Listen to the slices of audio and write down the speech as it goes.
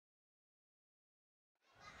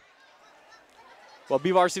Well,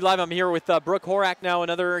 BVarsity Live, I'm here with Brooke Horack now,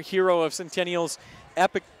 another hero of Centennial's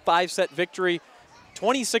epic 5-set victory.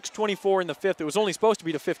 26-24 in the fifth. It was only supposed to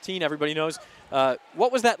be to 15, everybody knows.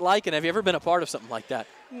 What was that like, and have you ever been a part of something like that?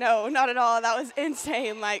 No, not at all. That was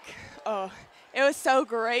insane. Like, oh, it was so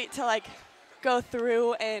great to, like, go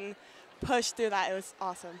through and push through that. It was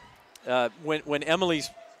awesome. When Emily's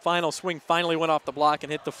final swing finally went off the block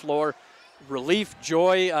and hit the floor, relief,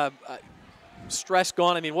 joy, stress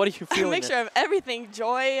gone. I mean, what are you feeling? A mixture of everything.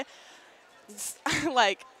 Joy,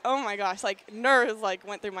 like, oh my gosh, like nerves like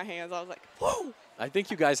went through my hands. I was like, whoa. I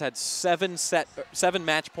think you guys had seven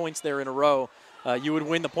match points there in a row. You would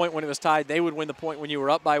win the point when it was tied. They would win the point when you were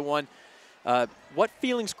up by one. What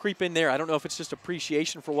feelings creep in there? I don't know if it's just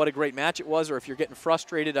appreciation for what a great match it was or if you're getting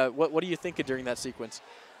frustrated. What are you thinking during that sequence?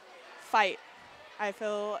 Fight. I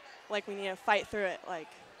feel like we need to fight through it. Like,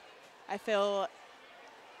 I feel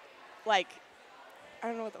like, I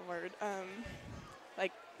don't know what the word,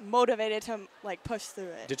 like motivated to like push through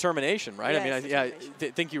it. Determination, right? Yes, I mean,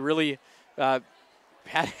 I think you really had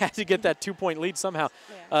to get that 2-point lead somehow.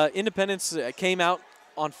 Yeah. Independence came out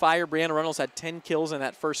on fire. Brianna Reynolds had 10 kills in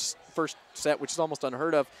that first set, which is almost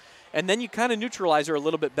unheard of. And then you kind of neutralize her a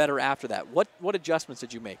little bit better after that. What adjustments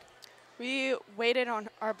did you make? We waited on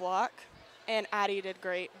our block, and Addie did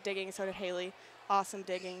great digging. So did Haley. Awesome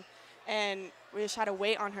digging. And we just had to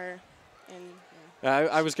wait on her. And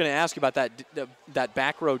I was going to ask you about that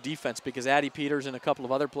back row defense because Addie Peters and a couple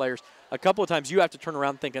of other players, a couple of times you have to turn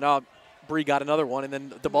around thinking, oh, Bree got another one, and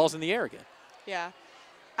then the ball's in the air again. Yeah.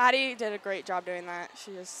 Addie did a great job doing that.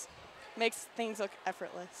 She just makes things look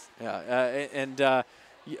effortless. Yeah,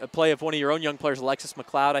 a play of one of your own young players, Alexis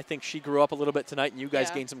McLeod. I think she grew up a little bit tonight, and you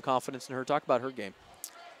guys gained some confidence in her. Talk about her game.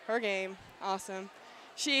 Her game, awesome.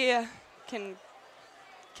 She can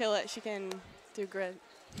kill it. She can do grit.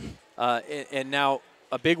 And now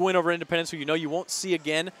a big win over Independence, who you know you won't see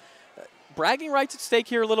again. Bragging rights at stake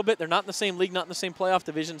here a little bit. They're not in the same league, not in the same playoff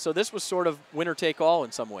division, so this was sort of winner take all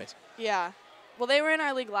in some ways. Yeah. Well, they were in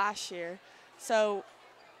our league last year, so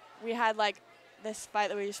we had like this fight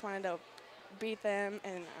that we just wanted to beat them,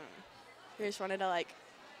 and we just wanted to like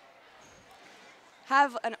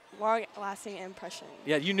have a long-lasting impression.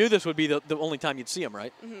 Yeah, you knew this would be the only time you'd see them,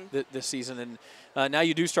 right? This season, and now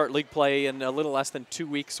you do start league play in a little less than 2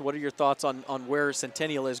 weeks. What are your thoughts on where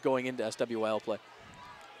Centennial is going into SWIL play?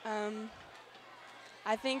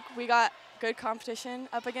 I think we got good competition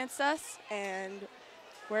up against us, and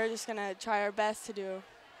we're just going to try our best to do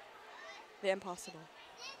the impossible.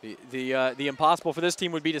 The impossible for this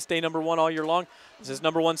team would be to stay number one all year long. This is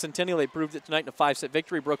number one Centennial. They proved it tonight in a 5-set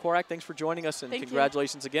victory. Brooke Horack, thanks for joining us, and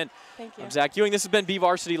congratulations again. Thank you. I'm Zach Ewing. This has been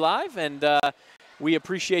BVarsity Live, and we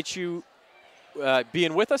appreciate you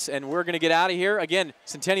being with us, and we're going to get out of here. Again,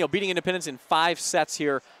 Centennial beating Independence in 5 sets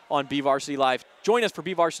here on BVarsity Live. Join us for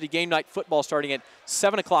BVarsity Game Night football starting at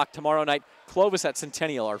 7 o'clock tomorrow night. Clovis at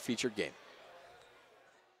Centennial, our featured game.